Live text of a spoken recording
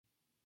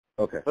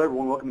Okay. Hello,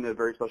 everyone. Welcome to a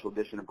very special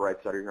edition of Bright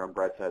Side here on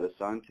Bright Side of the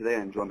Sun. Today,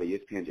 I'm joined by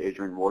ESPN's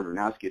Adrian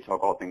Wojnarowski to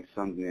talk all things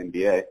Suns in the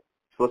NBA.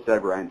 So let's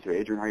dive right into it.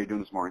 Adrian, how are you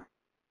doing this morning?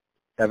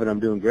 Evan, I'm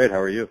doing great. How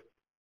are you?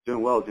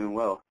 Doing well, doing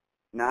well.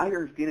 Now,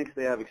 here in Phoenix,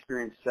 they have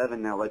experienced 7,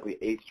 now likely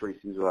 8 straight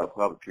seasons without a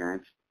playoff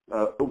appearance.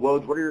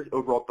 Woj, what are your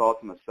overall thoughts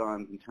on the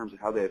Suns in terms of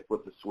how they have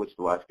flipped the switch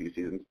the last few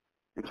seasons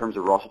in terms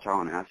of roster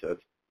talent and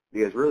assets?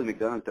 Because really,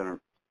 McDonough's done a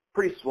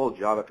pretty swell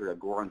job after a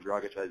Goran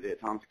Dragic, Isaiah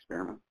Thomas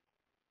experiment.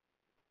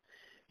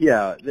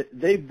 Yeah,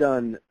 they've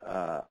done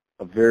a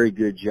very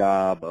good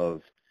job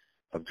of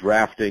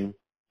drafting,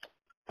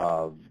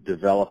 of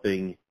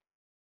developing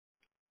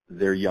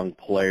their young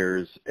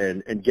players,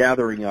 and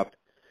gathering up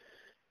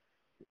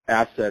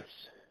assets,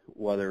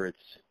 whether it's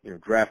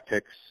draft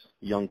picks,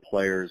 young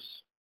players.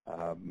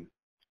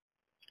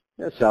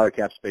 Salary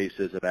cap space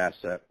is an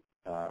asset,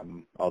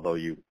 although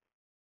you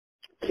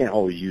can't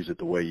always use it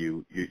the way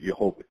you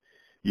hope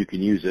you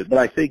can use it. But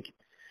I think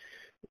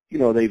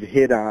they've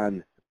hit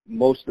on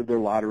most of their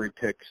lottery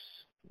picks.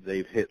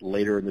 They've hit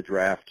later in the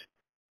draft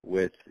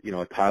with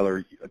a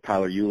Tyler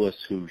Ulis,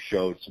 who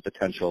showed some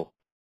potential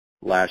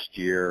last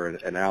year,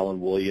 and Alan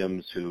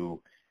Williams, who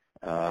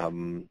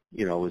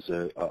is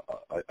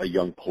a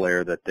young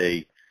player that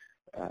they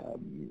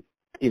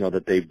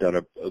that they've done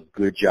a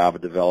good job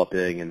of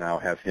developing, and now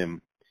have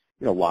him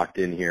locked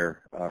in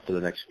here for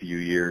the next few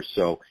years.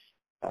 So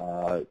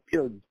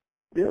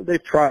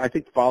they've tried, I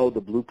think, follow the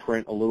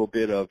blueprint a little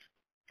bit of,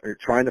 or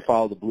trying to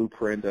follow the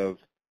blueprint of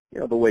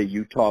the way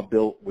Utah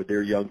built with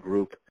their young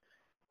group.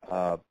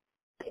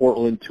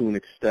 Portland to an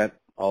extent,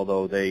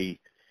 although they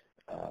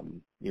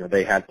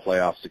had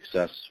playoff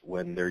success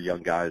when their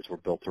young guys were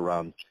built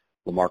around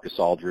LaMarcus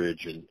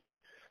Aldridge and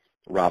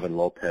Robin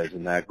Lopez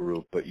in that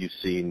group. But you've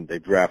seen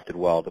they've drafted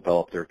well,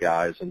 developed their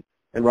guys, and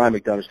Ryan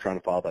McDonough's trying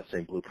to follow that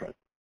same blueprint.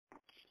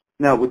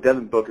 Now, with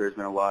Devin Booker, there's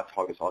been a lot of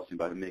talk this offseason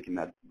about him making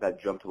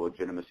that jump to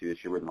legitimacy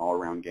this year with an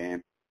all-around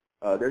game.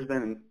 There's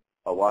been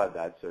a lot of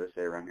that, so to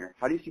say, around here.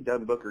 How do you see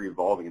Devin Booker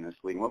evolving in this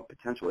league? And what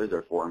potential is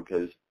there for him?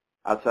 Because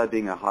outside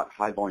being a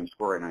high-volume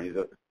scorer right now, he's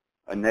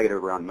a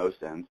negative around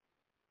most ends.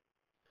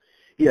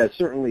 Yeah,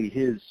 certainly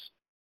his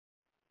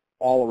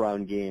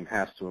all-around game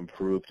has to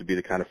improve to be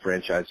the kind of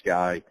franchise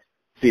guy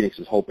Phoenix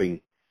is hoping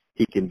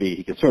he can be.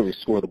 He can certainly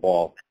score the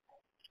ball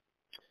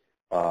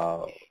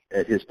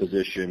at his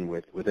position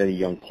with any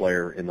young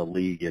player in the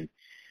league, and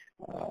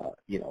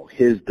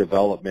his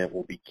development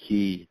will be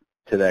key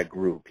to that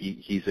group.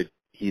 He's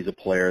a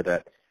player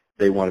that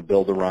they want to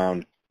build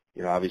around.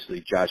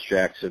 Obviously Josh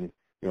Jackson,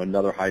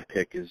 another high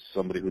pick, is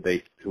somebody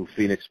who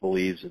Phoenix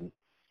believes and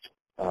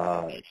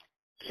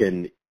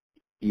can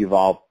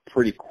evolve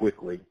pretty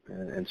quickly,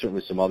 and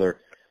certainly some other,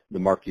 the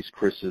Marquise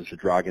Chris's, the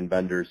Dragan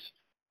Benders.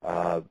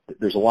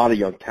 There's a lot of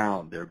young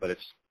talent there, but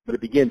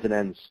it begins and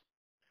ends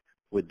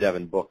with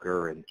Devin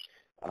Booker, and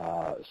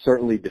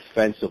certainly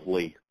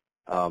defensively,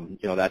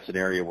 that's an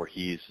area where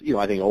he's,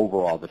 I think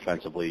overall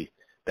defensively,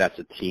 that's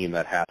a team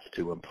that has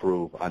to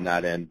improve on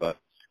that end. But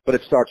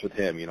it starts with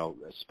him,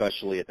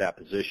 especially at that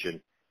position.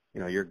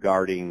 You're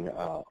guarding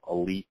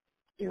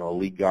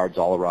elite guards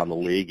all around the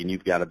league, and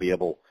you've got to be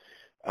able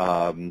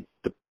to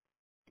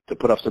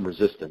put up some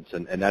resistance,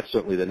 and that's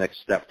certainly the next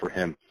step for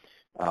him.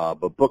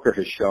 But Booker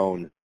has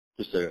shown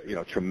just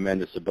a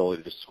tremendous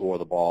ability to score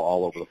the ball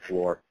all over the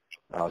floor,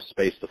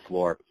 space the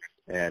floor,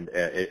 and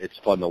it's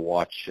fun to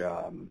watch.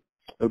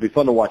 It would be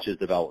fun to watch his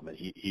development.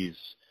 He's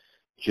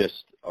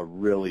just a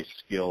really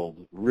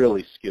skilled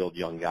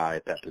young guy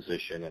at that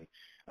position, and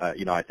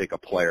I think a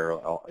player,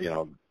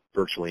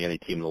 virtually any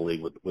team in the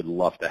league would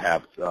love to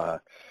have,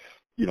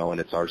 in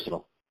its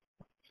arsenal.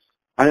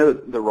 I know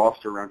that the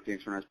roster around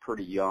Phoenix right now is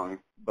pretty young,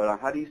 but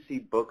how do you see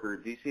Booker?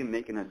 Do you see him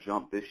making a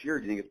jump this year, or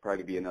do you think it's probably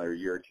going to be another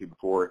year or two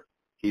before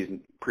he's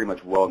pretty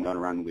much well known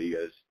around the league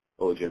as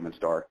a legitimate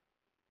star?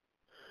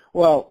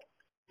 Well,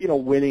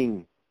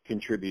 winning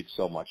contributes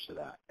so much to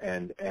that,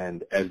 and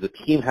as the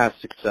team has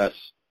success,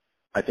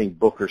 I think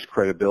Booker's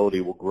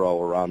credibility will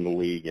grow around the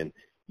league, and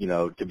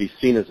to be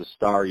seen as a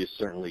star, you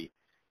certainly,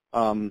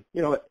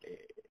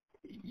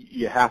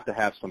 you have to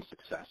have some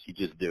success. You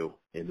just do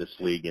in this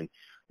league, and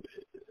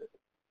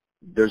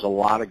there's a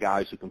lot of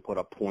guys who can put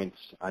up points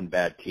on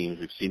bad teams.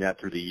 We've seen that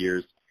through the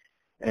years,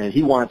 and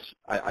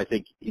I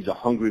think he's a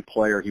hungry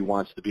player. He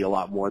wants to be a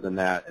lot more than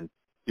that, and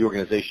the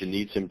organization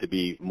needs him to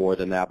be more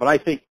than that. But I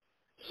think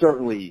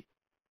certainly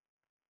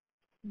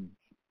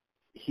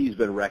he's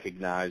been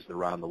recognized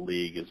around the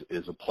league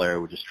as a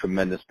player with just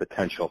tremendous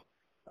potential.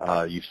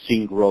 You've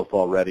seen growth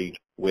already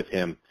with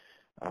him,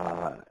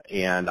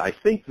 and I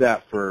think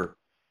that for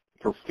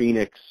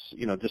Phoenix,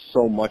 just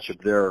so much of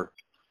their,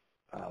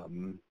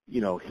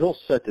 he'll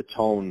set the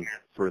tone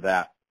for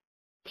that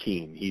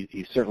team.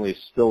 He certainly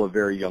is still a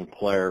very young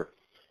player,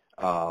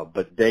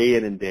 but day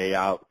in and day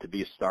out, to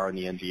be a star in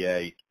the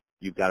NBA,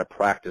 you've got to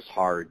practice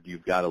hard,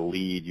 you've got to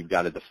lead, you've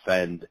got to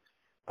defend.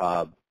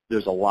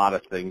 There's a lot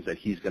of things that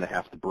he's going to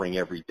have to bring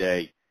every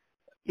day,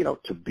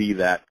 to be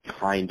that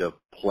kind of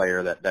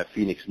player that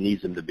Phoenix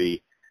needs him to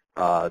be,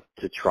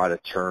 to try to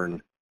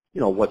turn,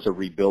 what's a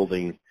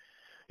rebuilding,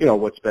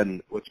 what's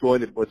been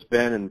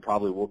and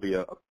probably will be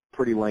a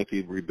pretty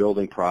lengthy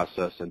rebuilding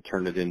process and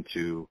turn it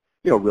into,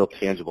 real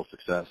tangible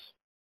success.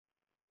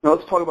 Now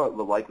let's talk about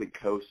the likely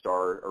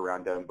co-star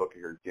around Devin Booker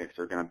here. Phoenix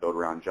are going to build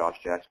around Josh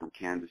Jackson from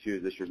Kansas, who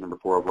is this year's number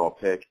 4 overall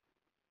pick.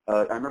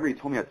 I remember you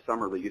told me at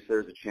Summer League, you said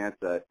there's a chance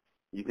that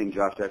you think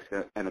Josh Jackson's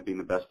going to end up being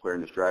the best player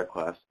in this draft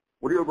class.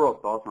 What are your overall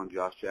thoughts on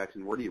Josh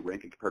Jackson? Where do you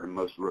rank him compared to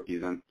most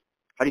rookies, and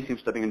how do you see him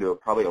stepping into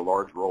probably a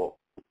large role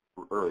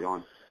early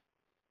on?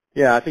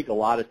 Yeah, I think a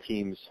lot of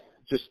teams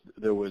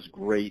there was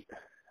great.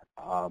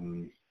 A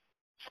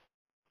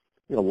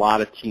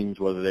lot of teams,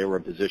 whether they were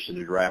in position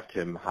to draft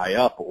him high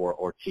up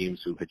or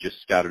teams who had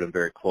just scouted him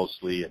very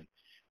closely and,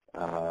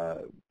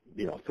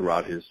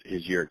 throughout his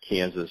year at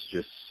Kansas,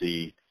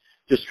 see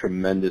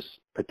tremendous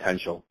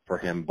potential for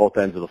him, both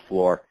ends of the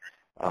floor.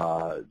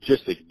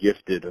 Just a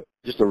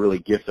really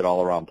gifted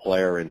all-around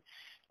player. And,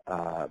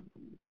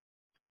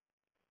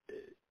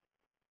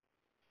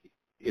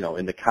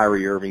 in the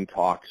Kyrie Irving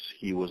talks,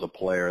 he was a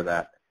player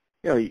that,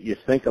 you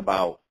think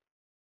about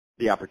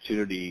the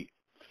opportunity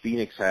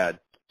Phoenix had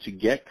to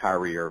get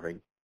Kyrie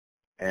Irving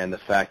and the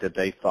fact that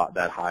they thought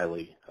that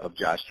highly of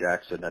Josh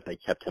Jackson, that they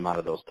kept him out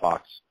of those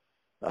talks,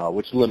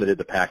 which limited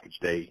the package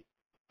they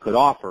could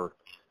offer.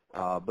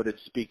 But it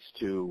speaks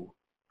to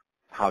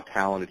how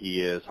talented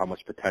he is, how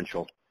much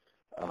potential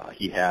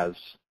he has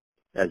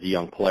as a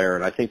young player.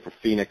 And I think for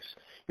Phoenix,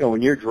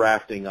 when you're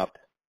drafting up,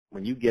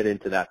 when you get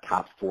into that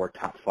top 4,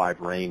 top 5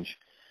 range,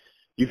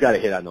 you've got to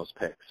hit on those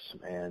picks.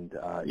 And,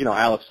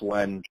 Alex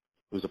Len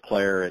was a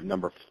player at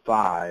number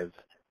 5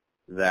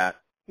 that,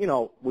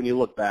 when you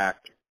look back,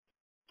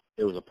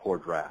 it was a poor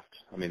draft.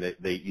 I mean,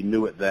 you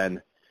knew it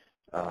then.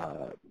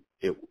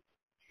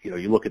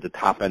 You look at the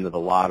top end of the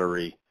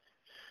lottery,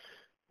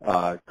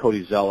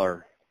 Cody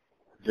Zeller,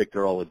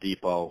 Victor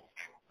Oladipo,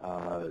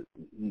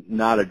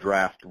 not a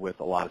draft with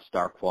a lot of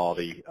star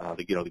quality.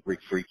 The Greek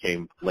Freak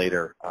came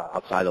later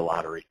outside the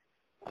lottery.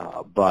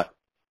 But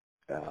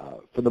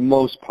for the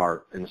most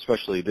part, and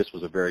especially this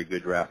was a very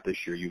good draft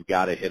this year, you've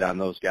got to hit on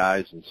those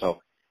guys. And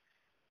so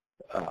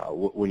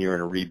when you're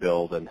in a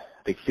rebuild, and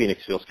I think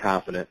Phoenix feels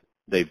confident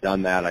they've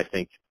done that. I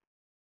think,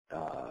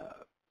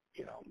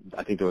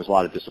 I think there was a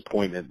lot of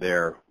disappointment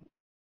there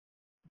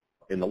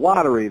in the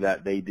lottery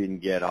that they didn't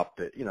get up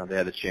at, they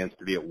had a chance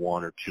to be at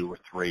 1 or 2 or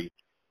 3.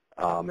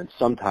 And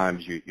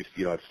sometimes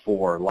at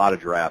 4, a lot of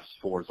drafts,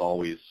 4 is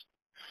always,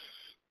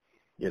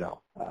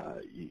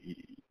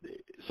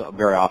 so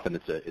very often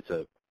it's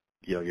a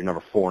you're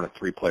number 4 in a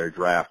 3-player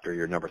draft, or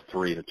you're number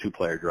 3 in a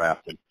 2-player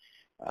draft. And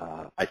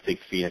I think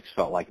Phoenix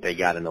felt like they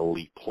got an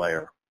elite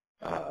player,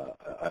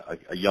 a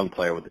young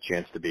player with a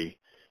chance to be,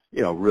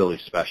 really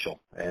special.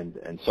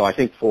 And so I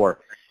think for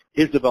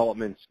his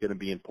development is going to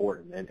be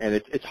important. And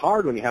it's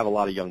hard when you have a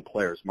lot of young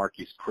players,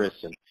 Marquise Chris,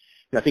 and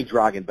I think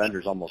Dragan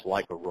Bender's almost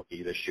like a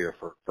rookie this year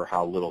for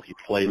how little he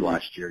played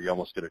last year. You're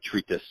almost going to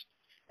treat this,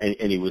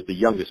 and he was the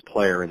youngest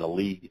player in the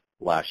league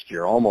last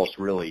year, almost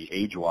really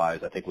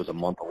age-wise. I think was a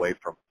month away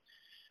from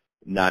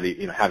not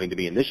having to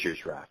be in this year's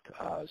draft.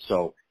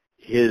 So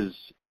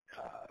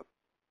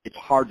it's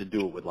hard to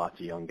do it with lots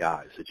of young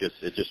guys.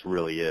 It just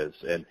really is.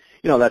 And,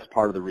 that's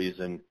part of the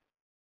reason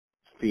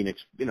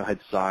Phoenix, had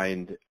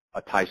signed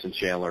a Tyson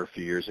Chandler a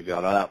few years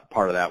ago. Now,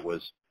 part of that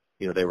was,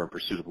 they were in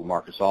pursuit of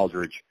LaMarcus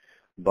Aldridge,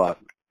 but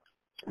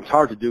it's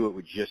hard to do it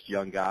with just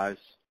young guys.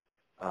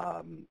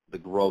 The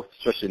growth,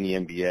 especially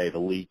in the NBA, the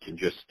league can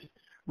just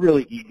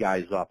really eat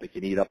guys up. It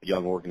can eat up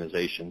young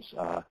organizations.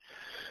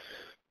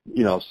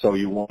 So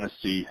you want to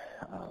see,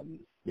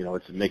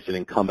 it makes it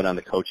incumbent on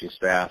the coaching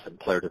staff and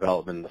player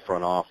development in the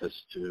front office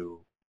to,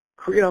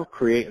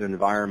 create an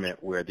environment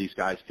where these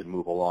guys can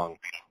move along,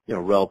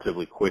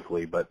 relatively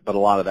quickly. But a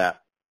lot of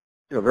that,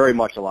 very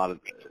often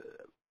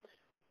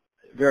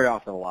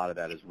a lot of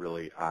that is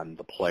really on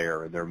the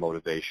player and their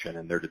motivation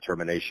and their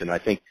determination. I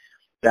think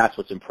that's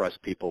what's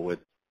impressed people with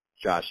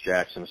Josh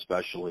Jackson,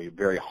 especially. A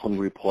very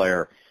hungry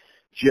player,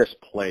 just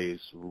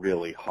plays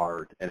really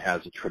hard and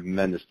has a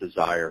tremendous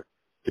desire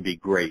to be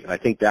great. And I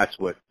think that's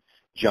what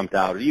jumped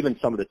out. Even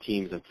some of the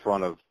teams in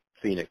front of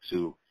Phoenix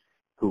who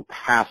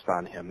passed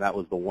on him, that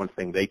was the one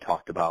thing they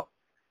talked about,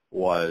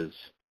 was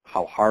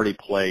how hard he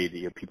played.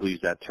 People use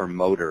that term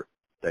motor,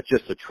 that's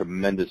just a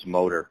tremendous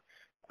motor.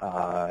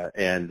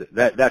 And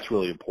that's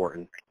really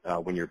important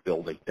when you're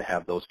building, to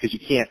have those, because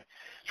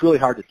it's really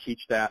hard to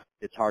teach that.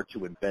 It's hard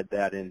to embed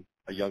that in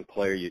a young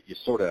player. You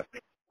sort of,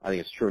 I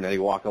think it's true in any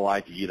walk of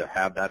life, you either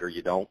have that or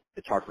you don't.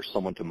 It's hard for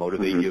someone to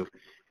motivate you.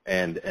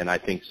 And I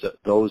think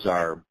those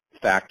are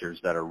factors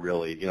that are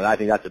really, I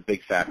think that's a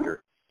big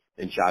factor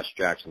in Josh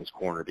Jackson's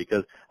corner,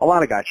 because a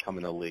lot of guys come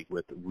in the league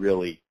with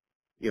really,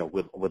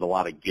 with a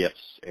lot of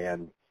gifts,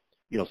 and,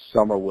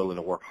 some are willing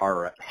to work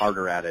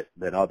harder at it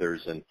than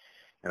others. And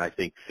I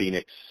think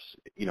Phoenix,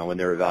 in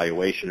their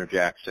evaluation of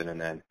Jackson,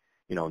 and then,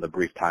 in the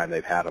brief time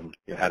they've had him,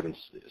 had him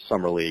in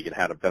summer league and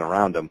had him been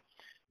around him,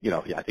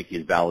 I think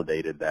he's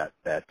validated that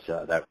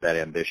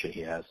ambition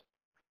he has.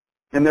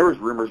 And there was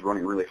rumors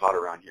running really hot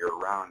around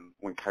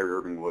when Kyrie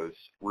Irving was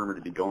rumored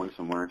to be going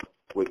somewhere.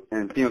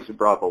 And Phoenix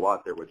brought up a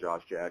lot there with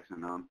Josh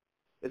Jackson.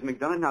 Is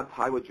McDonough now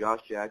tied with Josh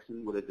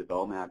Jackson with his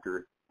development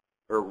after,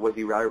 or would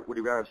he rather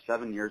have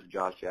 7 years of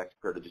Josh Jackson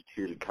compared to just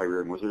 2 years of Kyrie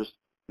Irving? Was there just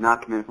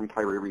not commitment from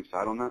Kyrie Irving's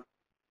side on that?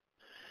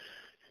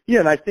 Yeah,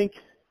 and I think,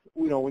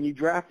 when you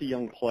draft a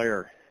young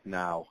player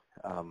now,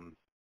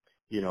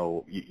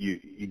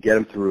 you get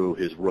him through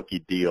his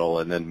rookie deal,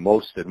 and then in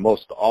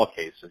all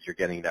cases, you're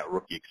getting that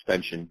rookie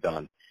extension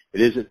done.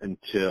 It isn't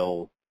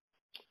until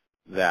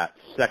that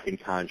second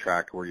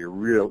contract where you're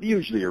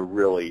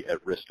really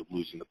at risk of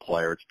losing the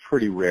player. It's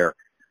pretty rare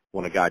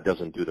when a guy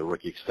doesn't do the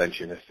rookie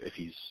extension if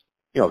he's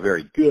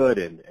very good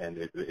and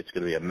it's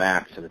going to be a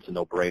max and it's a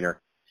no-brainer.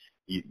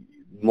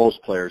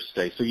 Most players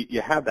stay. So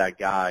you have that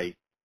guy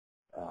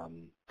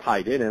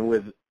tied in, and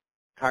with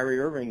Kyrie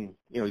Irving,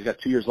 he's got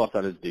 2 years left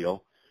on his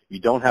deal. You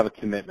don't have a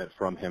commitment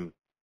from him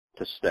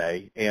to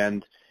stay.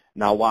 And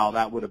now, while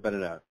that would have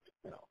been a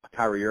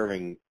Kyrie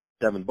Irving,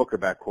 Devin Booker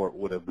backcourt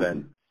would have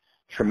been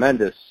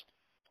tremendous,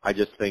 I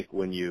just think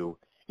when it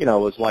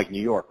was like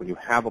New York, when you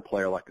have a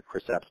player like a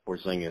Kristaps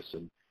Porzingis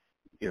and,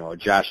 a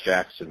Josh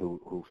Jackson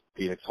who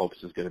Phoenix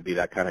hopes is going to be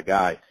that kind of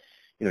guy,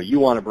 you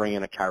want to bring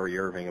in a Kyrie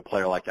Irving, a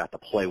player like that to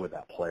play with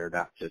that player,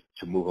 not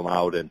to move him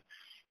out.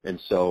 And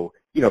so,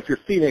 if you're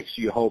Phoenix,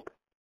 you hope,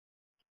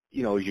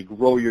 as you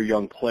grow your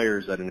young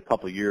players that in a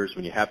couple of years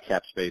when you have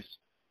cap space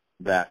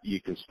that you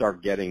can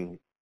start getting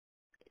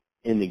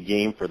in the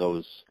game for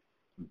those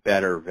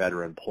better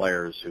veteran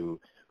players who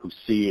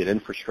see an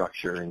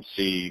infrastructure and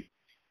see,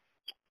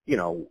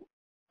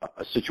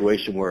 a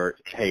situation where,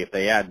 hey, if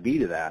they add B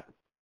to that,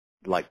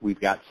 like we've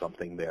got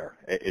something there.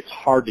 It's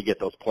hard to get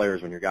those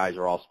players when your guys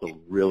are all still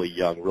really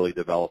young, really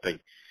developing.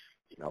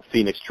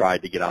 Phoenix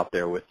tried to get out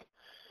there with,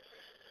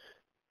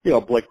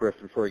 Blake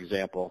Griffin, for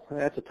example.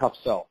 That's a tough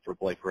sell for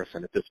Blake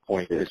Griffin at this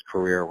point in his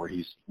career where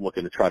he's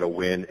looking to try to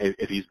win.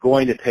 If he's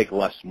going to take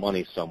less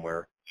money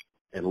somewhere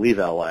and leave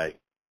L.A.,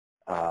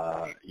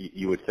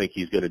 you would think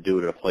he's going to do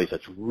it at a place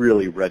that's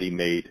really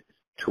ready-made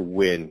to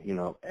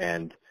win,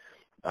 and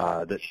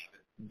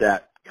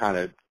that kind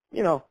of,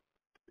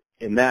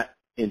 in that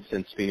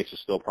instance, Phoenix is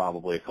still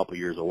probably a couple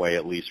years away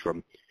at least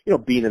from,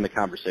 being in the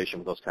conversation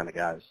with those kind of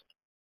guys.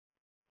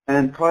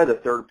 And probably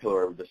the third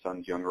pillar of the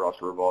Suns' young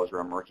roster revolves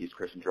around Marquise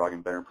Chris and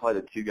Dragan Bender,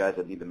 probably the two guys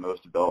that need the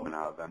most development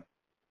out of them.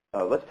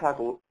 Let's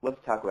tackle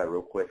that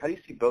real quick. How do you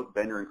see both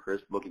Bender and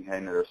Chris looking ahead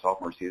into their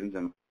sophomore seasons,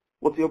 and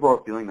what's the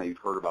overall feeling that you've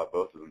heard about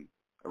both of them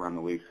around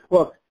the league?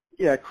 Well,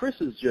 yeah, Chris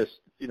is just,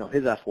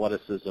 his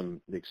athleticism,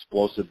 the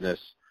explosiveness.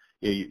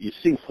 You've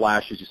seen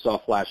flashes. You saw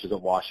flashes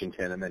at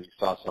Washington, and then you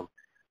saw some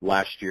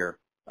last year.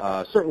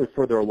 Certainly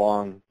further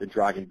along than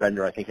Dragan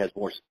Bender, I think, has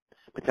more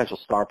potential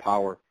star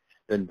power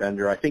than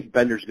Bender. I think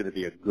Bender's going to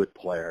be a good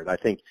player. And I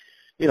think,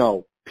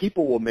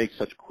 people will make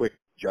such quick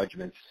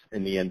judgments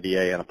in the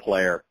NBA on a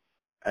player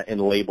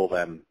and label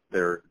them.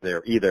 They're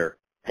either,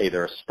 hey,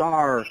 they're a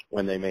star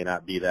when they may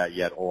not be that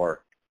yet,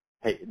 or,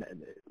 hey,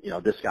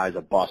 this guy's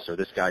a bust, or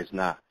this guy's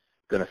not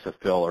going to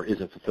fulfill or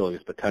isn't fulfilling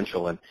his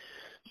potential. And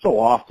so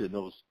often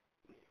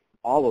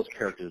all those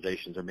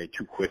characterizations are made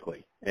too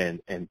quickly, and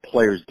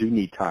players do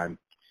need time.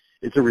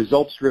 It's a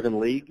results-driven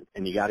league,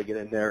 and you got to get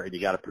in there and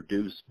you got to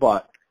produce,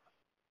 but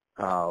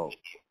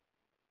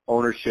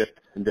ownership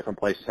in different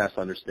places has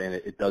to understand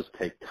it does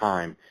take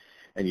time,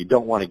 and you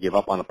don't want to give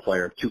up on a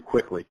player too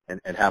quickly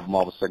and have him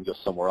all of a sudden go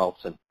somewhere else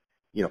and,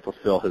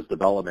 fulfill his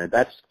development.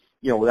 That's,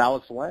 with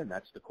Alex Len,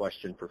 that's the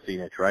question for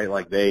Phoenix, right?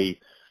 Like they,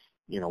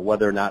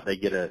 whether or not they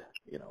get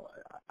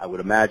I would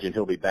imagine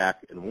he'll be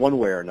back in one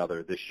way or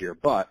another this year,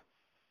 but,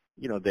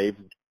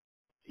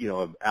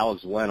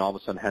 Alex Len all of a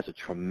sudden has a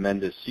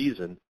tremendous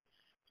season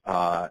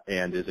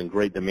and is in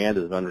great demand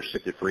as an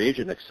unrestricted free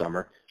agent next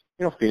summer.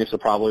 Phoenix will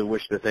probably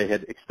wish that they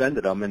had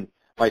extended him, and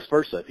vice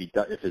versa.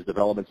 If his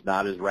development's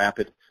not as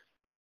rapid,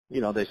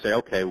 they say,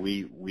 okay,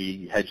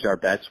 we hedged our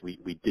bets.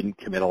 We didn't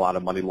commit a lot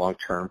of money long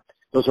term.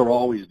 Those are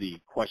always the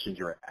questions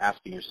you're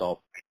asking yourself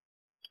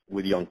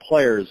with young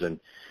players, and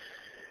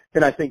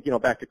I think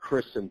back to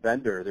Chris and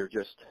Bender, they're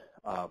just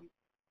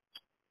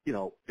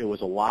it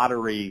was a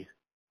lottery,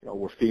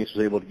 where Phoenix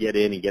was able to get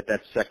in and get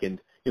that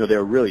second. They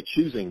were really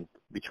choosing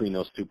between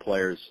those two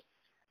players,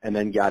 and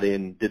then got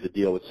in, did the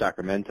deal with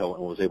Sacramento,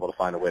 and was able to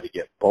find a way to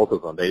get both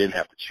of them. They didn't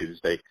have to choose.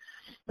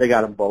 They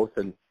got them both,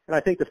 and I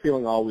think the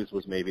feeling always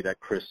was maybe that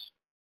Chris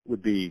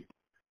would be,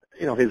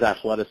 his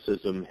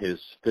athleticism,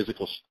 his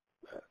physical,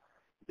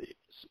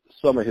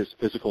 some of his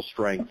physical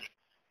strength,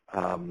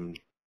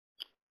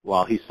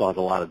 while he still has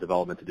a lot of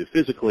development to do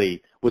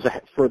physically, was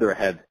further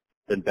ahead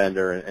than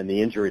Bender, and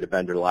the injury to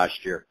Bender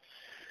last year,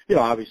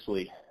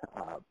 obviously,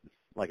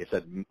 like I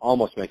said,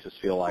 almost makes us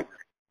feel like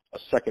a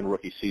second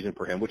rookie season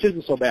for him, which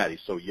isn't so bad. He's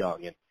so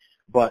young,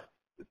 but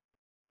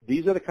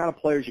these are the kind of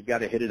players you've got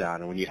to hit it on.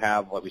 And when you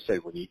have, like we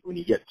said, when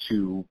you get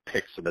 2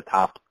 picks in the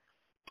top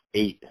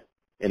 8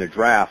 in a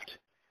draft,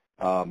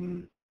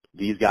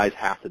 these guys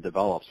have to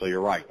develop. So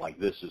you're right. Like,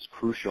 this is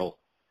crucial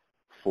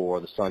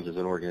for the Suns as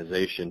an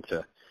organization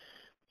to,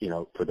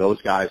 for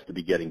those guys to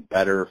be getting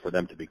better, for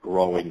them to be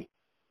growing.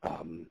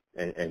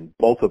 And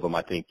both of them,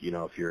 I think,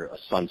 if you're a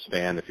Suns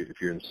fan, if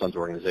you're in the Suns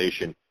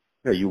organization,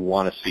 you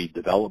want to see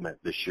development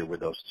this year with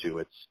those two.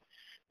 It's,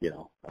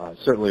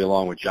 certainly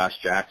along with Josh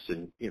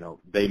Jackson,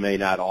 they may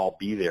not all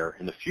be there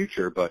in the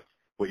future, but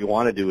what you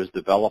want to do is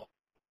develop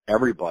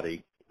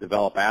everybody,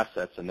 develop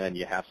assets, and then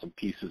you have some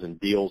pieces and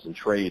deals and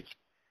trades,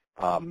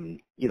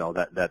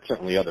 that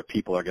certainly other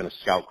people are going to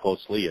scout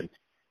closely,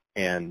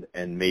 and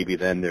maybe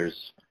then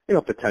there's,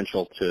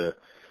 potential to,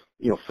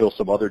 fill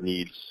some other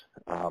needs,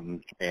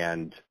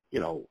 and,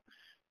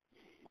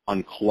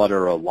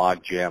 unclutter a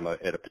log jam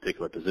at a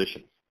particular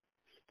position.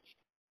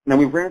 Now,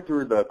 we ran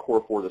through the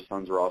core four of the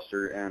Suns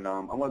roster, and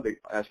I wanted to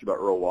ask you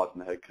about Earl Watson,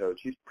 the head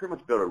coach. He's pretty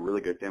much built a really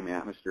good family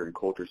atmosphere and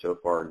culture so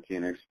far in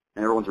Phoenix,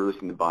 and everyone's really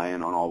seemed to buy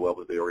in on all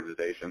levels of the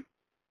organization.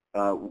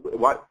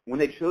 When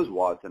they chose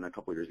Watson a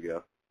couple of years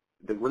ago,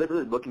 were they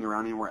really looking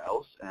around anywhere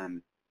else?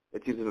 And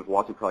it seems as if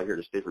Watson's probably here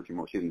to stay for a few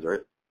more seasons,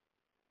 right?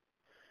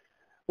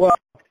 Well,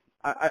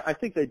 I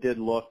think they did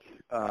look.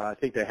 I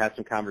think they had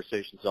some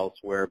conversations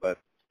elsewhere, but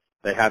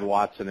they had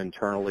Watson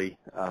internally.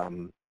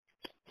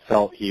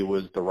 Felt he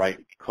was the right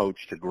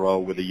coach to grow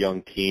with a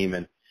young team,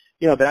 and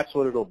that's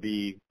what it'll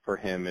be for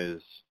him,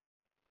 is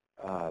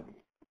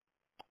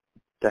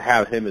to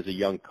have him as a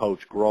young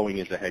coach growing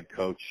as a head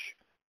coach.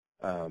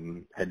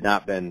 Had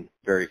not been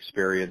very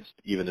experienced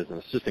even as an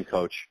assistant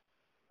coach.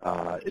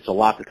 It's a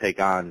lot to take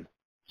on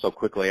so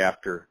quickly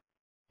after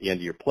the end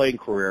of your playing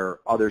career.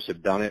 Others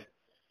have done it,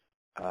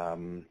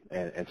 and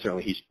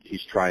certainly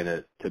he's trying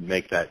to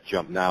make that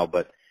jump now.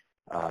 But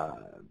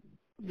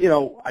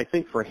I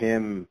think for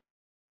him,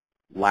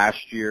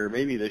 last year,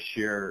 maybe this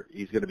year,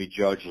 he's going to be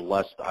judged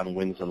less on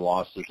wins and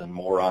losses and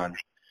more on,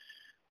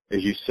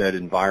 as you said,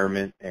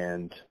 environment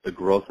and the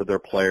growth of their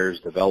players'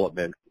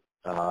 development.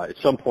 At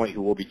some point, he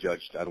will be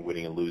judged on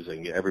winning and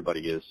losing.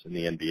 Everybody is in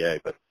the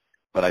NBA,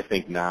 but I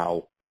think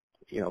now,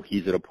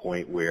 he's at a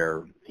point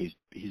where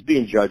he's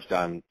being judged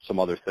on some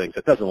other things.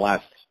 It doesn't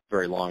last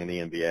very long in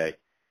the NBA,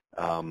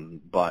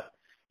 but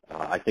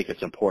I think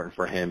it's important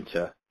for him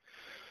to,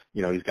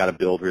 he's got to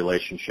build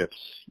relationships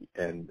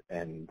and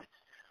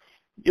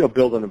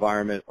build an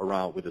environment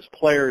around with his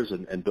players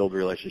and build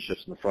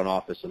relationships in the front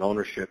office and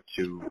ownership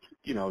to,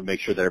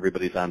 make sure that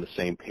everybody's on the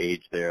same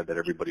page there, that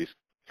everybody's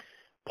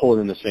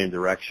pulling in the same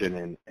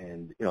direction,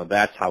 and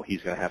that's how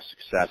he's going to have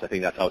success. I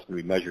think that's how it's going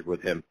to be measured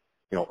with him,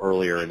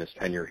 earlier in his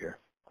tenure here.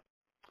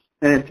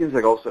 And it seems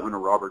like also owner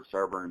Robert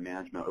Sarver and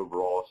management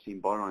overall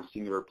seem bought on a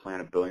singular plan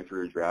of building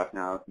through his draft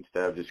now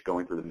instead of just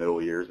going through the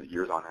middle years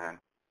on end.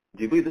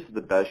 Do you believe this is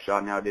the best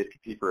shot nowadays to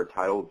compete for a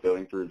title,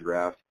 building through the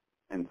draft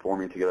and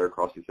forming together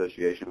across the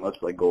association, much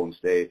like Golden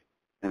State,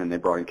 and then they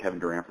brought in Kevin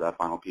Durant for that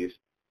final piece?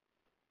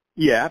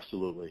 Yeah,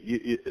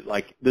 absolutely.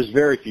 There's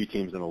very few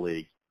teams in the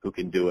league who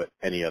can do it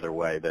any other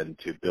way than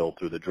to build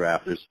through the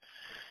draft. There's,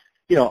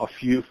 a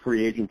few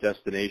free agent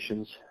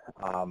destinations,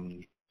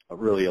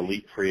 really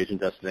elite free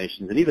agent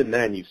destinations, and even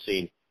then you've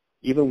seen,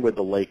 even with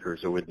the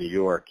Lakers or with New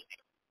York,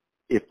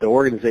 if the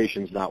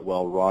organization's not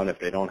well run, if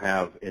they don't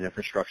have an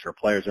infrastructure of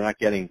players, they're not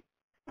getting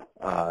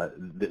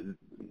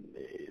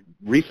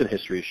recent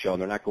history has shown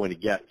they're not going to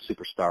get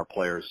superstar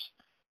players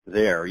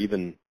there.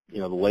 Even,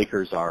 the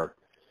Lakers are,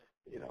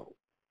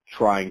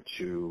 trying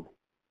to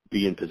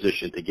be in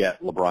position to get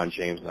LeBron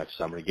James next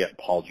summer, to get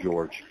Paul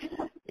George.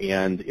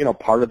 And,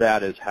 part of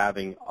that is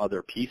having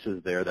other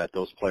pieces there that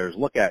those players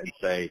look at and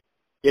say,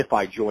 if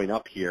I join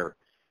up here,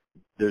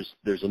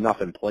 there's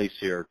enough in place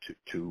here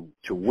to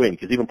win.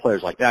 Because even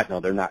players like that,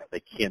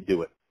 they can't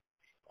do it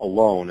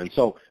alone. And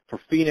so for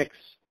Phoenix,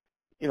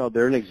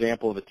 they're an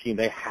example of a team.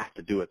 They have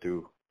to do it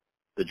through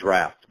the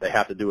draft. They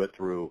have to do it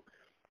through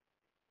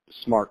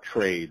smart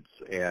trades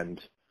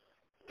and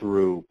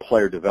through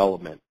player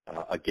development.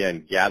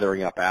 Again,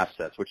 gathering up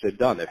assets, which they've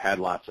done. They've had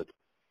lots of,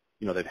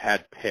 they've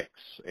had picks,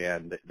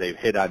 and they've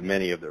hit on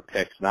many of their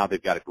picks. Now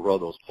they've got to grow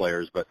those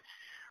players. But,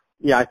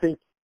 yeah, I think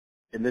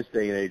in this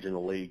day and age in the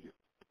league,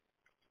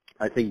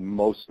 I think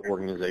most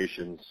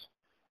organizations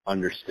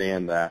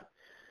understand that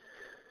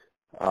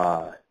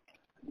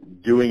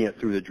doing it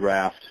through the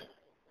draft,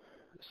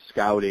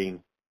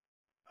 scouting,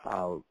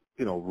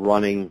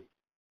 running,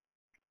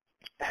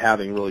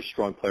 having really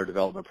strong player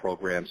development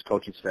programs,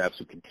 coaching staffs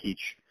who can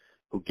teach,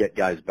 who get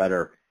guys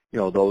better,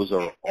 those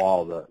are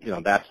all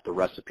that's the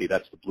recipe,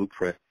 that's the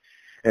blueprint.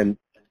 And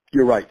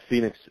you're right,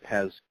 Phoenix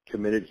has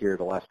committed here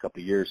the last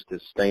couple of years to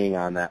staying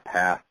on that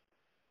path,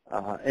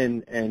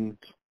 and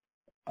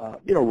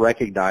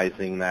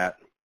recognizing that,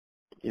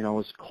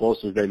 as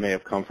close as they may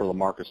have come for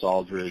LaMarcus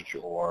Aldridge,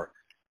 or,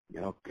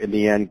 in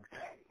the end,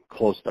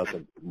 close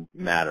doesn't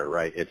matter,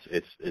 right?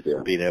 It's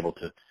being able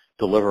to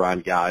deliver on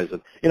guys.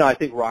 And, I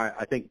think Ryan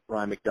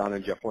McDonough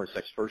and Jeff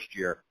Hornacek's first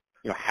year,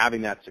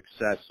 having that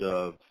success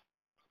of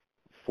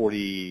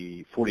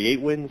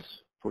 48 wins,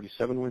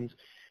 47 wins,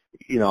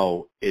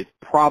 it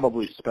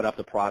probably sped up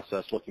the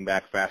process looking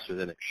back faster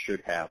than it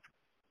should have.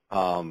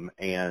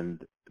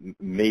 And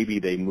maybe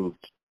they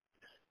moved,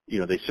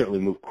 they certainly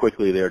moved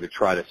quickly there to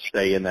try to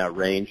stay in that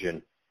range.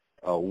 And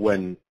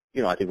when,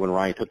 I think when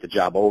Ryan took the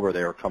job over,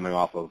 they were coming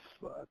off of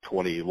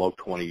wins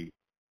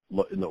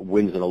in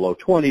the low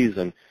 20s,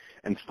 and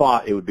and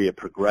thought it would be a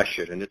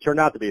progression. And it turned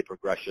out to be a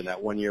progression.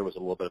 That 1 year was a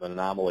little bit of an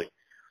anomaly.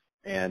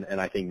 And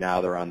I think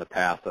now they're on the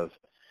path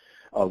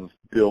of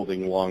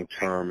building long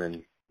term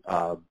and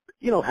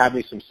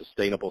having some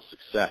sustainable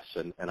success.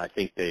 And I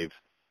think they've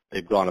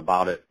gone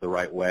about it the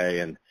right way.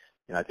 And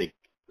I think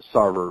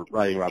Robert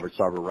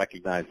Sarver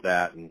recognized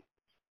that and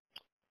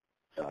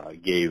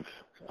gave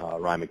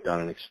Ryan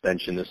McDonough an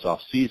extension this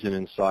off season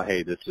and saw,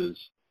 hey, this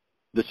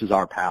is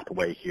our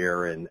pathway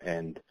here.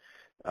 And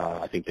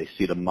I think they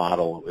see the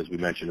model, as we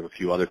mentioned, of a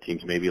few other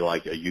teams, maybe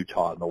like a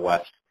Utah in the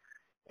West.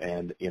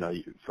 And,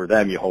 for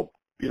them, you hope,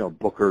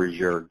 Booker is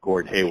your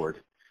Gordon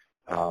Hayward,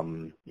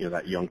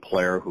 that young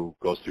player who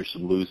goes through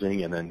some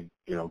losing and then,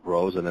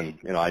 grows. And then,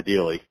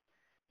 ideally,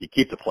 you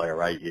keep the player,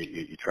 right?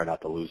 You try not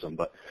to lose them.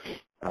 But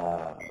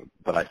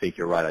I think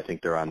you're right. I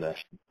think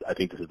I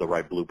think this is the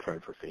right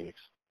blueprint for Phoenix.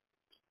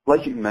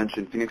 Like you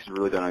mentioned, Phoenix has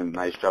really done a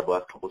nice job the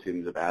last couple of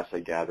seasons of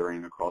asset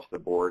gathering across the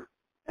board.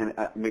 And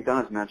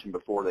McDonough's mentioned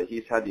before that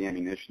he's had the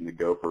ammunition to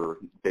go for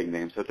big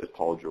names such as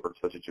Paul George,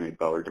 such as Jimmy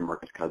Butler,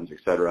 DeMarcus Cousins, et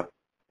cetera.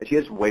 Is he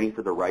just waiting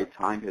for the right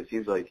time? Because it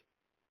seems like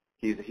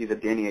he's a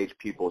Danny H.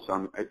 people,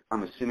 so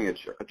I'm assuming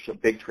a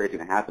big trade's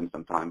going to happen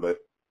sometime. But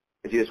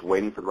is he just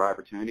waiting for the right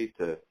opportunity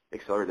to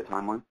accelerate the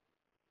timeline?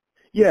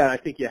 Yeah, I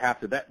think you have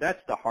to.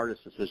 That's the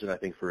hardest decision, I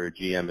think, for a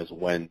GM is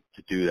when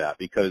to do that.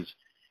 Because,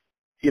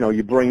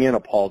 you bring in a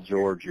Paul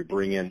George, you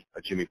bring in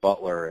a Jimmy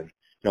Butler, and,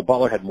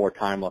 Butler had more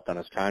time left on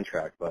his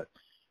contract. But,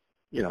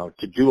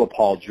 to do a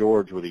Paul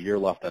George with a year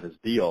left on his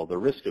deal, the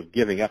risk of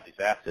giving up these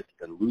assets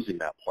and losing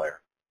that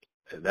player,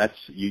 that's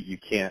you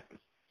can't.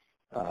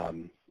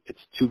 It's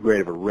too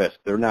great of a risk.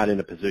 They're not in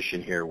a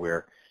position here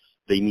where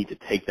they need to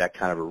take that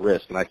kind of a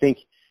risk. And I think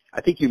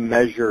you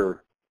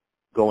measure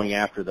going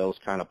after those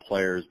kind of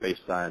players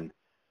based on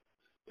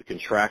the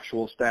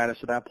contractual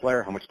status of that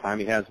player, how much time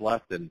he has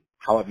left, and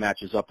how it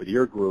matches up with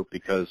your group.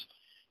 Because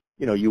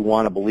you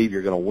want to believe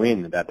you're going to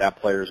win, that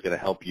player is going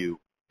to help you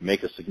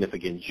make a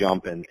significant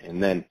jump,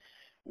 and then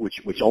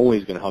which only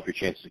is going to help your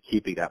chances of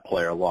keeping that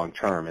player long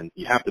term. And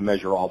you have to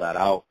measure all that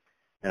out.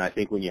 And I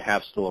think when you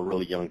have still a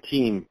really young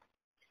team,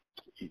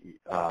 you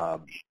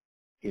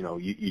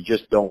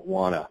just don't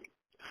want to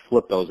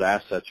flip those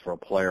assets for a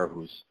player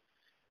who's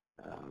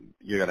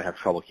you're going to have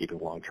trouble keeping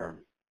long term.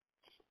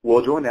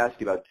 Well, I wanted to ask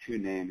you about two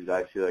names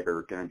I feel like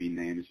are going to be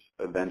names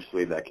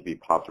eventually that could be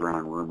popped around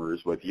in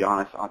rumors with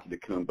Giannis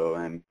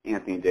Antetokounmpo and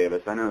Anthony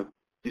Davis. I know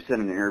you said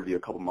in an interview a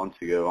couple months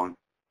ago on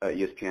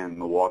ESPN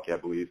Milwaukee, I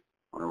believe,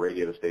 on a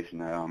radio station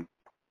that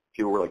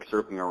people were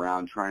circling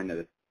around trying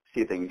to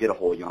see if they can get a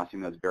hold of Giannis,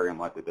 even though that's very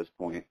unlikely at this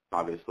point,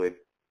 obviously.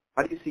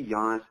 How do you see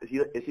Giannis?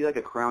 Is he like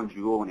a crown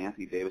jewel in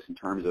Anthony Davis in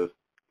terms of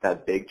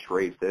that big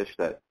trade fish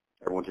that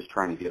everyone's just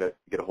trying to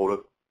get a hold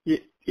of?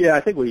 Yeah,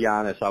 I think with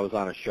Giannis, I was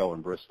on a show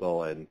in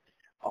Bristol, and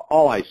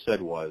all I said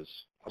was,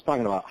 I was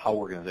talking about how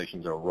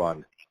organizations are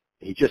run.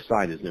 He just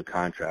signed his new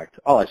contract.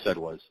 All I said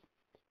was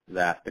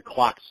that the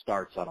clock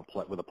starts on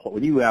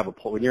when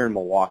you're in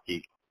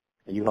Milwaukee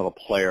and you have a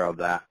player of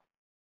that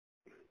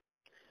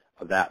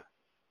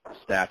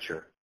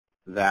stature,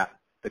 that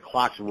the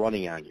clock's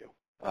running on you.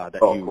 Of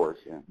course,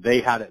 yeah.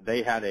 They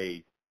had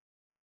a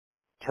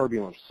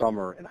turbulent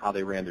summer in how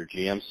they ran their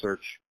GM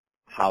search,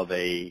 how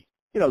they,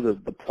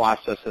 the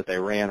process that they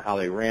ran, how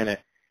they ran it,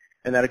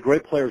 and that a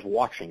great player is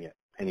watching it,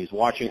 and he's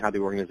watching how the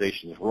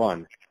organizations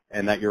run,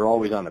 and that you're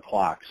always on the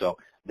clock. So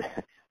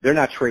they're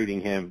not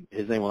trading him.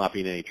 His name will not be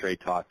in any trade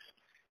talks.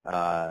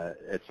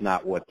 It's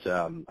not what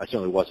I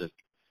certainly wasn't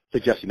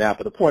suggesting that,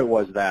 but the point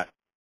was that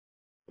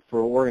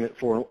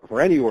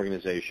for any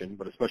organization,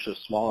 but especially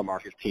a smaller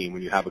market team,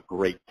 when you have a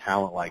great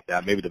talent like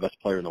that, maybe the best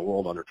player in the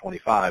world under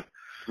 25,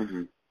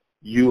 mm-hmm.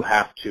 you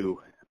have to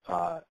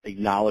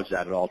acknowledge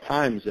that at all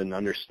times and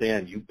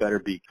understand you better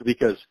be,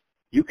 because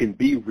you can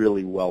be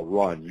really well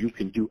run. You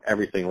can do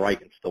everything right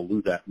and still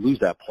lose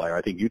that player.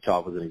 I think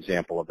Utah was an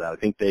example of that. I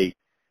think they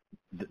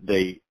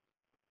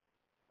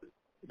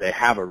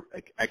have an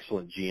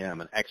excellent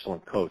GM, an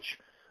excellent coach,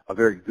 a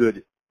very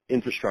good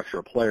infrastructure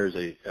of players,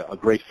 a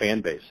great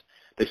fan base.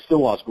 They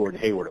still lost Gordon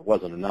Hayward. It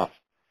wasn't enough.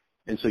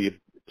 And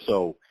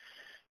so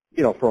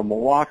for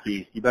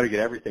Milwaukee, you better get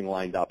everything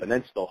lined up and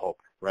then still hope,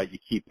 right? You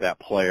keep that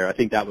player. I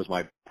think that was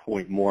my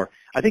point more.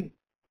 I think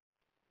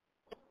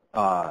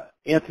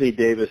Anthony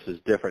Davis is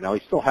different. Now,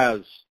 he still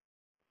has,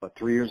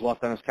 3 years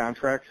left on his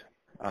contract?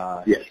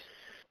 Yes.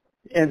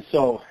 And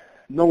so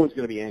no one's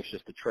going to be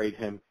anxious to trade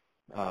him.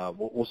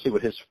 We'll see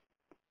what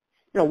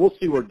we'll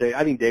see where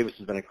I think Davis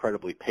has been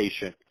incredibly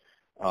patient.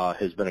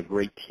 Has been a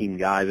great team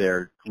guy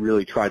there,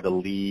 really tried to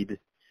lead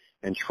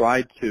and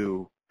tried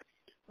to,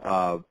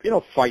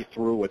 fight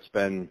through what's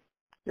been,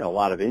 a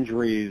lot of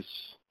injuries,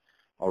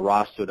 a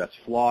roster that's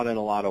flawed in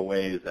a lot of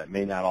ways that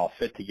may not all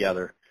fit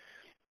together.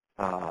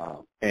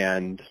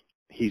 And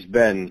he's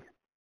been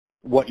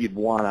what you'd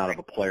want out of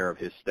a player of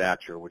his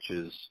stature, which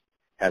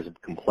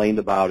hasn't complained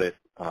about it,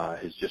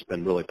 has just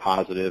been really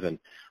positive.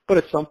 But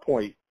at some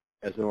point,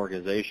 as an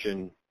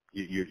organization,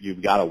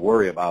 you've got to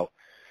worry about,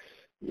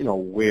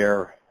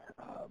 where,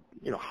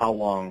 how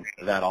long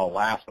that all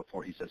lasts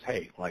before he says,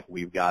 hey,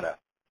 we've got to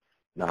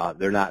No,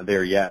 they're not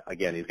there yet.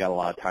 Again, he's got a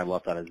lot of time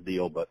left on his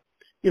deal, but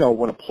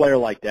when a player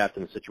like that's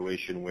in a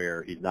situation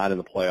where he's not in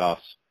the playoffs,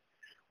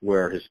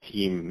 where his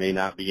team may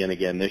not be in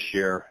again this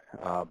year,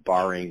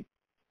 barring,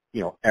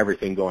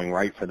 everything going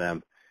right for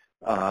them,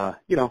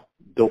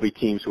 there'll be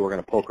teams who are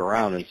going to poke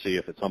around and see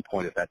if at some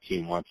point if that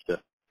team wants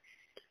to,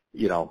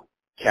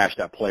 cash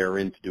that player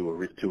in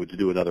to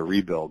do another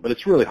rebuild. But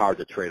it's really hard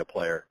to trade a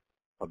player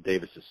of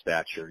Davis's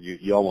stature.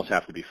 You almost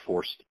have to be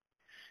forced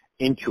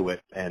into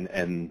it,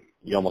 and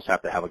you almost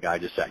have to have a guy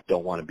just say, I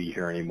don't want to be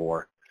here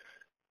anymore,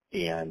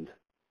 and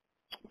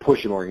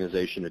push an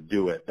organization to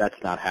do it.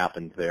 That's not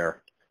happened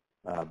there.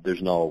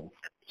 There's no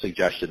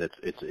suggestion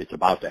it's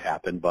about to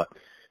happen, but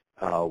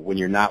when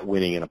you're not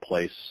winning in a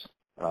place,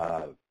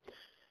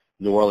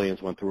 New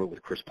Orleans went through it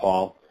with Chris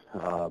Paul,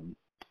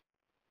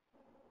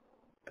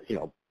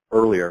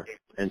 earlier,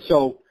 and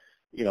so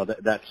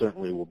that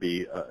certainly will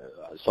be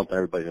something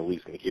everybody in the league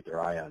is going to keep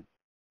their eye on.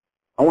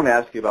 I want to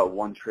ask you about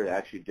one trade that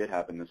actually did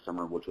happen this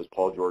summer, which was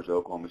Paul George to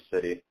Oklahoma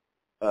City,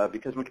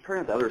 because when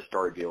comparing it to other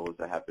star deals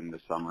that happened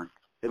this summer,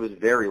 it was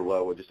very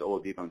low with just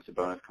Oladipo and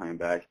Sabonis coming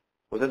back.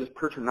 Was that just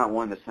Pritchard not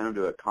wanting to send him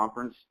to a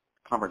conference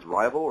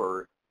rival,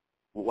 or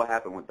what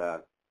happened with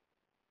that?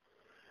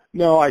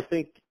 No, I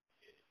think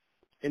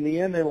in the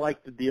end they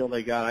liked the deal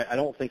they got. I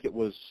don't think it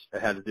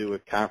had to do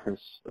with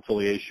conference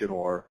affiliation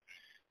or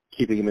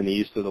keeping him in the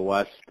East or the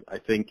West. I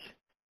think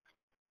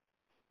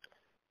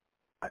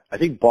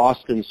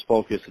Boston's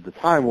focus at the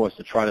time was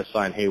to try to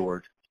sign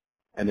Hayward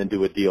and then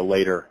do a deal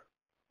later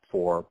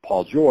for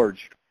Paul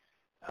George.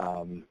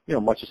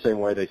 Much the same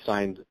way they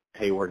signed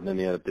Hayward and then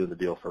they ended up doing the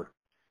deal for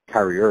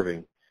Kyrie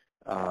Irving.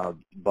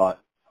 But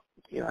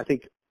I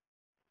think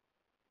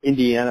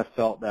Indiana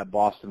felt that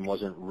Boston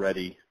wasn't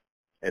ready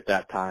at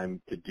that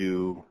time to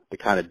do the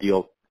kind of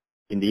deal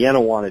Indiana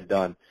wanted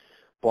done.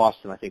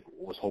 Boston, I think,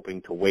 was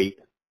hoping to wait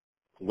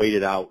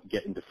it out,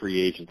 get into free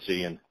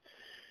agency, and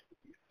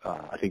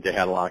I think they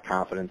had a lot of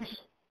confidence,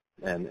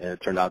 and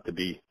it turned out to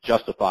be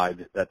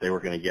justified that they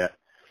were going to get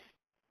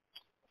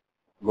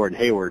Gordon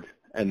Hayward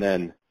and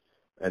then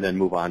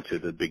move on to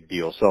the big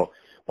deal. So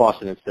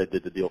Boston instead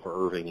did the deal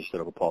for Irving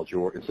instead of Paul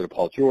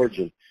George,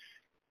 and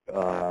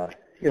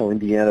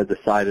Indiana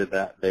decided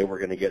that they were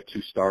going to get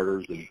two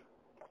starters and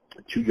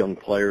two young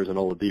players in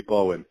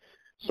Oladipo and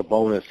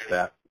Sabonis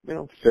that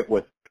fit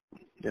with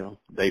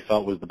they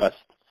felt was the best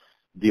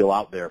deal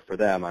out there for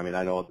them. I mean,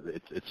 I know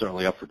it's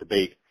certainly up for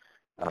debate,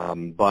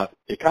 but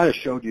it kind of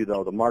showed you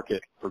though the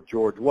market for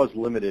George was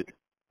limited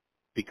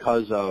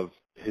because of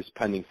his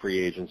pending free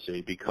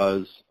agency,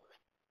 because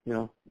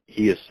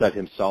he has said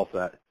himself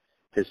that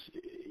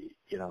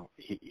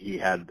he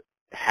had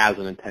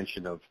an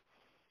intention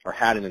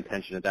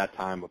at that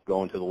time of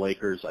going to the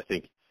Lakers. I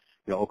think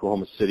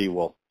Oklahoma City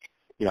will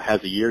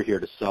has a year here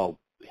to sell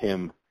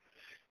him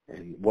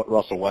and what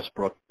Russell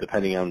Westbrook,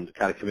 depending on the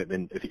kind of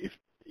commitment if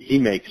he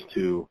makes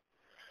to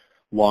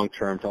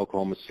long-term to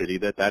Oklahoma City,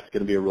 that's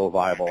going to be a real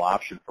viable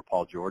option for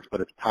Paul George.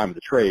 But at the time of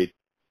the trade,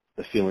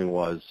 the feeling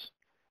was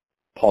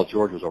Paul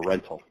George was a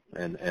rental,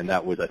 and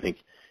that was, I think,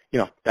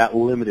 that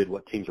limited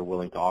what teams are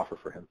willing to offer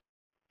for him.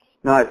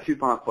 Now, I have two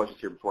final questions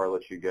here before I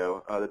let you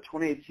go. The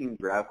 2018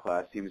 draft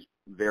class seems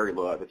very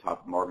low at the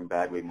top of Marvin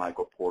Bagley,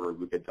 Michael Porter,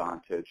 Luka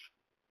Doncic,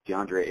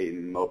 DeAndre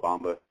Ayton, Mo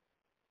Bamba.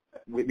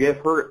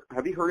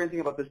 Have you heard anything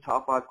about this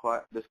top five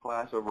this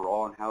class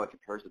overall and how it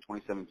compares to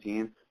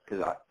 2017?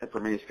 Because for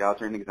many scouts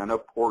or anything, because I know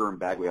Porter and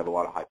Bagley have a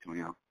lot of hype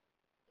coming out.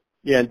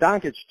 Yeah, and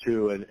Doncic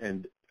too,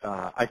 and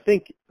I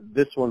think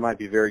this one might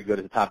be very good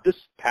at the top. This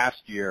past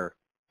year,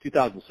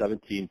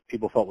 2017,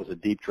 people felt was a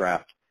deep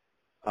draft.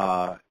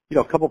 A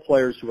couple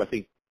players who I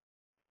think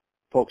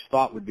folks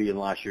thought would be in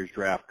last year's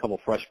draft, a couple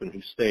freshmen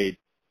who stayed.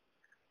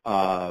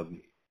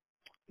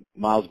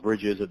 Miles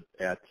Bridges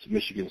at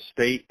Michigan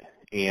State,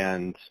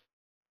 and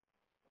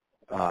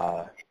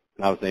now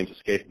his name's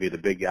escaping me, the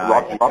big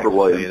guy.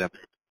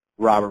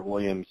 Robert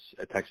Williams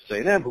at Texas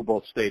A&M, who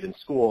both stayed in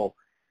school,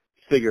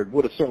 figured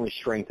would have certainly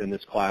strengthened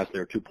this class.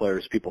 There are two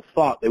players people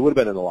thought they would have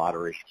been in the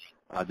lottery,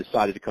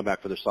 decided to come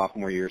back for their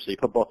sophomore year. So you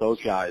put both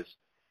those guys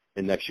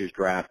in next year's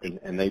draft,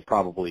 and they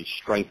probably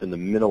strengthen the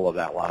middle of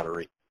that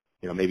lottery,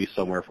 maybe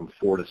somewhere from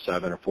 4 to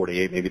 7 or 4 to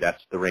 8. Maybe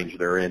that's the range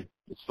they're in.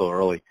 It's still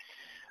early.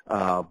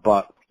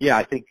 But, yeah,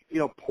 I think,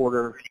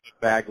 Porter,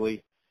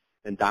 Bagley,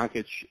 and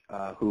Doncic,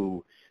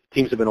 who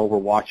teams have been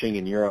overwatching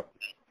in Europe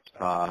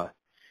at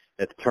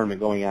the tournament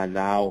going on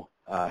now,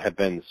 have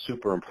been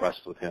super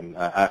impressed with him.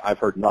 I've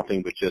heard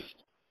nothing but just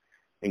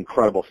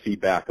incredible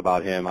feedback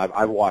about him.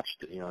 I've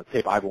watched,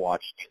 tape I've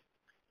watched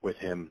with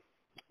him,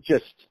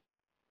 just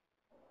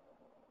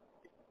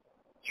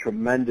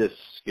tremendous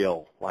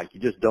skill. Like, you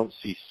just don't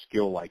see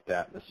skill like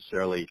that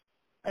necessarily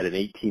at an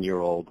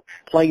 18-year-old.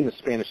 Playing in the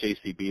Spanish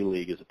ACB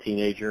League as a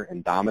teenager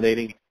and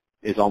dominating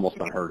is almost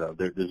unheard of.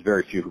 There's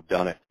very few who've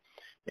done it.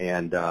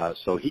 And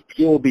so he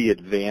will be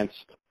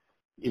advanced.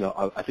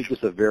 I think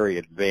just a very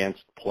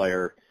advanced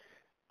player,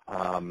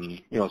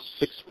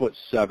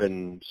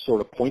 6'7"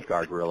 sort of point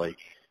guard, really,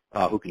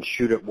 who can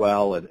shoot it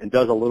well and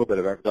does a little bit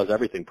of does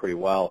everything pretty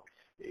well.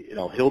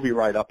 He'll be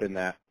right up in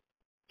that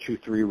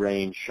 2-3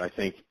 range, I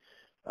think,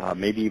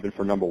 maybe even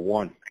for number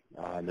one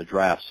in the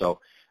draft. So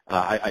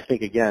I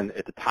think, again,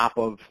 at the top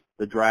of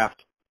the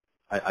draft,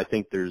 I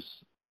think there's,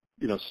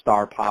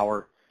 star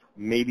power,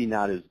 maybe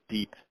not as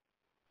deep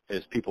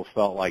as people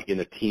felt like in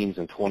the teens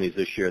and 20s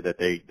this year that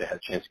they had a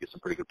chance to get some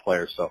pretty good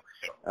players.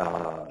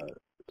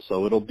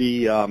 So it'll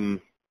be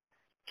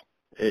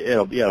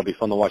it'll be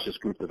fun to watch this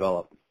group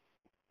develop.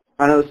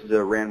 I know this is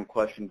a random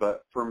question,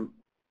 but from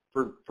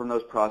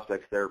those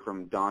prospects there,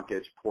 from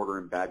Doncic, Porter,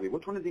 and Bagley,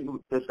 which one do you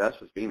think does best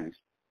with Phoenix?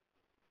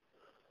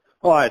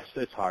 Well,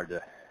 it's hard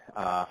to,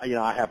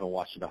 I haven't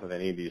watched enough of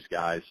any of these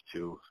guys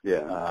to.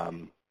 Yeah.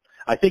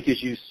 I think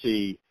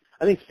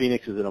I think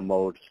Phoenix is in a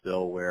mode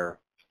still where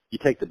you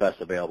take the best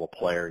available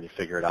player and you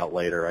figure it out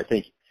later. I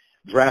think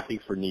drafting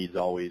for needs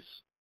always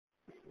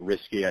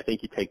risky. I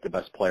think you take the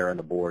best player on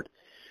the board.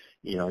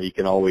 You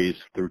can always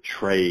through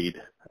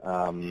trade.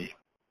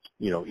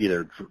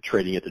 Either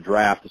trading at the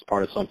draft as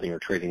part of something or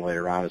trading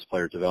later on as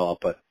players develop.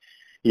 But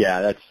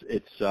yeah,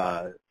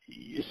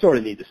 you sort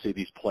of need to see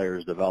these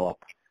players develop,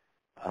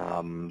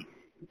 and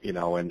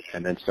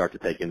then start to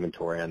take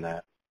inventory on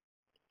that.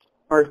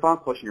 All right, final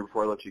question here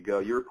before I let you go.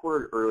 You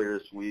reported earlier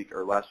this week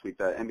or last week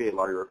that NBA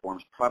lottery reform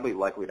is probably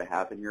likely to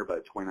happen here by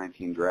the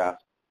 2019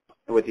 draft,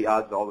 and with the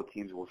odds that all the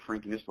teams will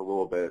shrinking just a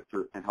little bit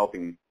and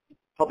helping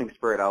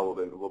spread it out a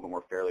little bit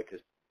more fairly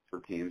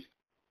for teams.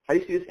 How do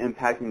you see this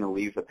impacting the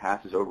league that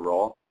passes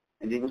overall?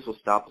 And do you think this will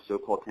stop the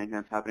so-called tanking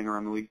that's happening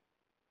around the league?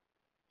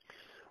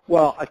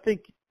 Well, I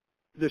think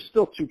there's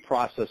still two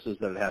processes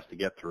that it has to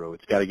get through.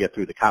 It's got to get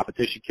through the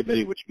competition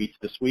committee, which meets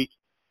this week,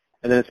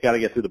 and then it's got to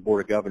get through the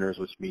board of governors,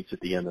 which meets at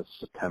the end of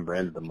September,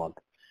 end of the month.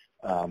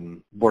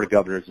 Board of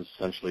governors is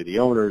essentially the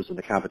owners, and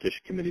the competition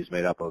committee is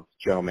made up of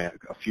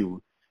a few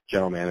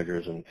general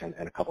managers and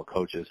a couple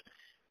coaches.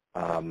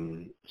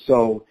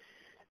 So,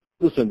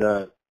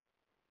 listen,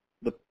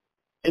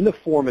 in the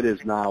form it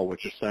is now,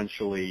 which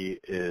essentially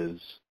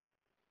is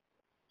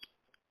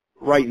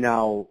right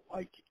now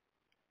like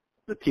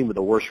the team with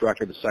the worst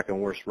record, the second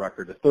worst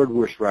record, the third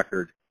worst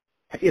record,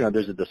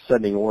 there's a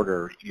descending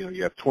order.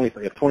 You have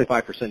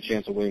 25%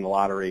 chance of winning the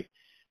lottery.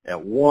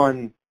 At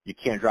 1, you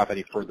can't drop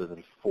any further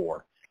than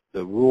 4.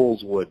 The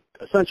rules would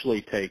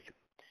essentially take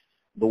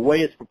the way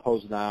it's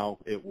proposed now.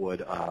 It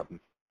would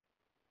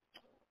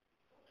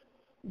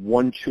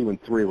 1, 2,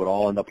 and 3 would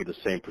all end up with the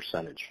same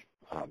percentage.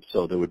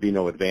 So there would be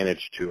no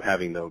advantage to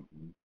having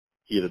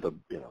either the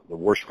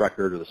worst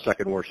record or the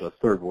second worst or the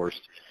third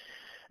worst.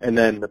 And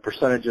then the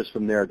percentages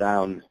from there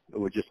down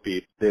would just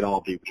be, they'd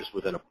all be just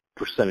within a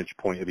percentage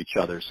point of each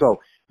other.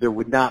 So there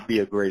would not be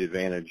a great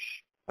advantage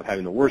of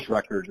having the worst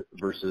record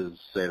versus,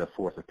 say, the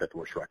fourth or fifth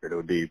worst record. It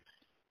would be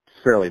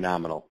fairly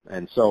nominal.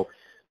 And so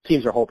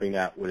teams are hoping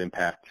that would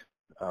impact,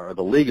 or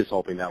the league is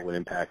hoping that would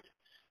impact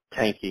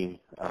tanking,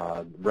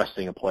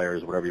 resting of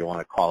players, whatever you want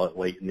to call it,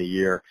 late in the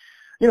year.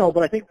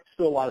 But I think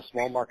still a lot of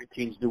small market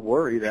teams do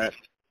worry that,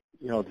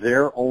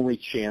 their only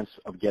chance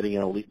of getting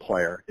an elite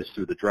player is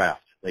through the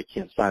draft. They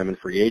can't sign them in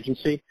free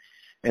agency,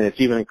 and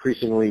it's even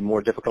increasingly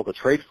more difficult to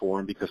trade for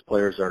them because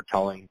players are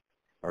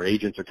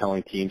agents are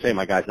telling teams, hey,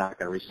 my guy's not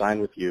going to re-sign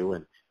with you,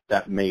 and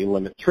that may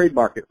limit trade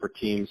market for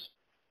teams.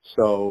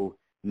 So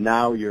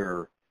now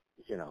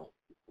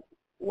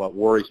what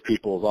worries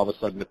people is all of a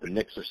sudden that the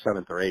Knicks are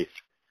 7th or 8th,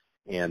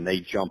 and they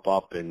jump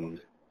up and,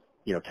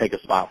 take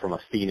a spot from a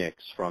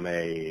Phoenix, from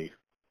a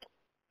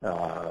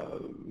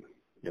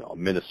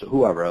Minnesota,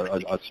 whoever,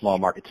 a small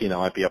market team that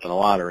might be up in the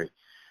lottery,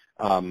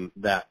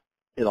 that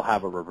it'll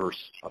have a reverse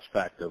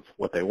effect of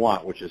what they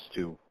want, which is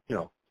to,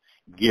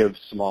 give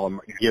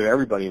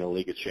everybody in the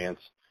league a chance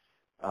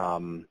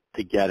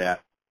to get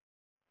at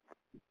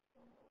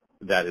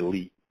that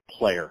elite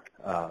player.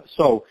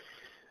 So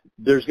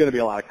there's going to be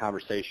a lot of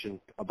conversation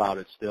about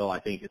it still. I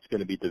think it's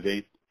going to be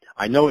debated.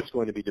 I know it's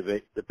going to be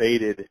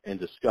debated and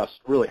discussed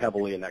really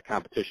heavily in that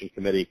competition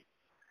committee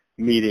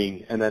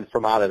meeting, and then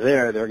from out of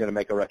there, they're going to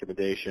make a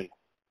recommendation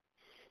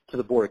to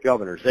the Board of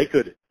Governors. They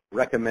could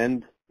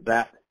recommend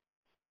that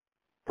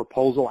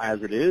proposal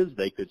as it is.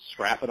 They could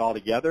scrap it all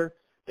together.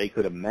 They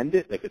could amend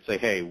it. They could say,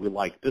 hey, we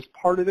like this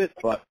part of it,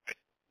 but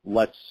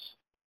let's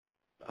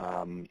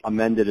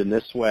amend it in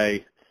this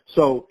way.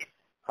 So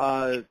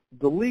the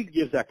league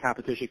gives that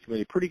competition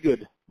committee pretty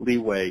good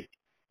leeway,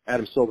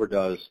 Adam Silver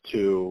does,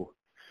 to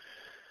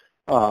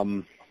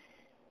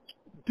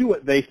do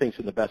what they think is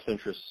in the best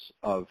interests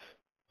of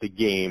the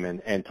game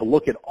and to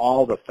look at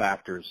all the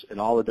factors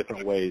and all the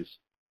different ways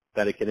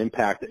that it can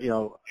impact.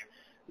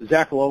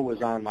 Zach Lowe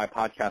was on my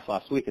podcast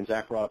last week, and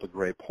Zach brought up a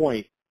great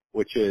point,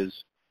 which is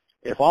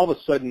if all of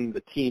a sudden the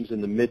teams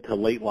in the mid to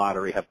late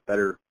lottery have a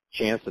better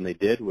chance than they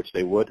did, which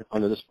they would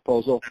under this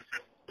proposal,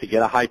 to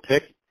get a high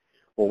pick,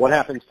 well, what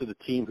happens to the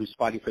team who's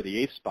fighting for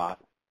the 8th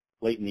spot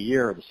late in the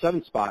year or the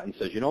 7th spot and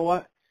says, you know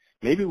what,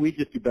 maybe we'd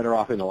just be better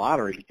off in the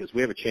lottery because we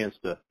have a chance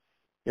to,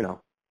 we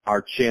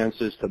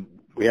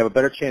have a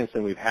better chance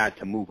than we've had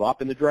to move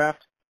up in the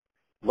draft.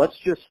 Let's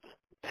just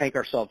tank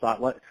ourselves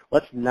out.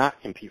 Let's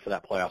not compete for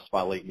that playoff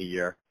spot late in the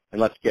year,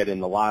 and let's get in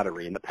the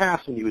lottery. In the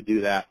past, when you would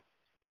do that,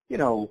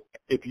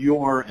 if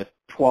you're at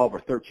 12 or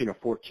 13 or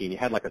 14, you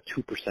had like a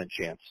 2%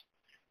 chance.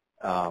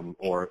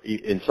 Or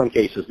in some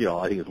cases,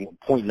 I think it's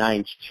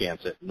 0.9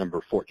 chance at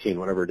number 14,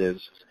 whatever it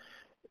is,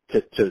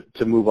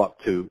 to move up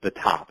to the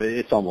top.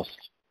 It's almost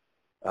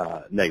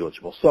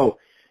negligible. So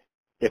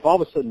if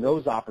all of a sudden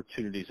those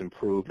opportunities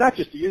improve, not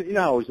just you're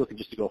not always looking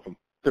just to go from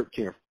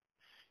 13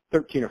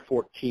 or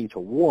 14 to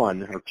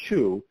 1 or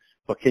 2,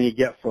 but can you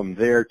get from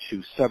there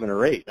to 7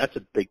 or 8? That's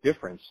a big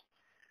difference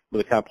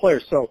with the kind of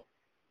players. So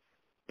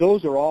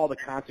those are all the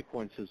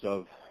consequences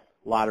of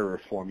lottery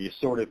reform. You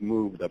sort of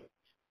move the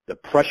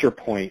pressure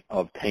point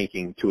of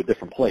tanking to a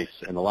different place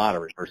in the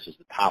lottery versus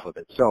the top of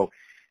it. So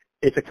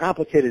it's a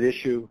complicated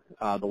issue.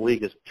 The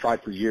league has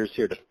tried for years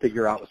here to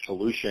figure out a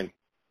solution,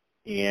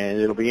 and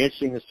it'll be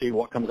interesting to see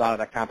what comes out of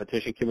that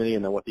competition committee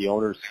and then what the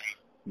owners,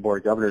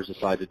 board of governors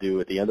decide to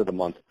do at the end of the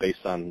month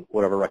based on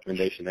whatever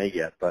recommendation they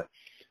get. But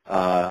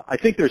I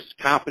think there's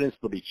confidence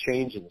there'll be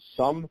change in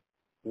some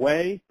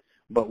way,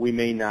 but it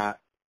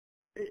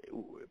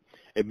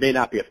may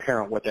not be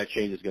apparent what that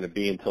change is going to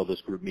be until this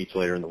group meets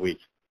later in the week.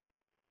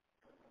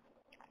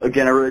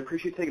 Again, I really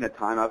appreciate taking the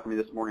time out for me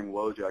this morning,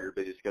 Woj, out your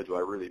busy schedule. I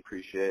really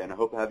appreciate it, and I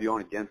hope to have you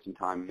on again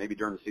sometime, maybe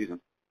during the season.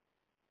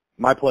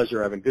 My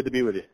pleasure, Evan. Good to be with you.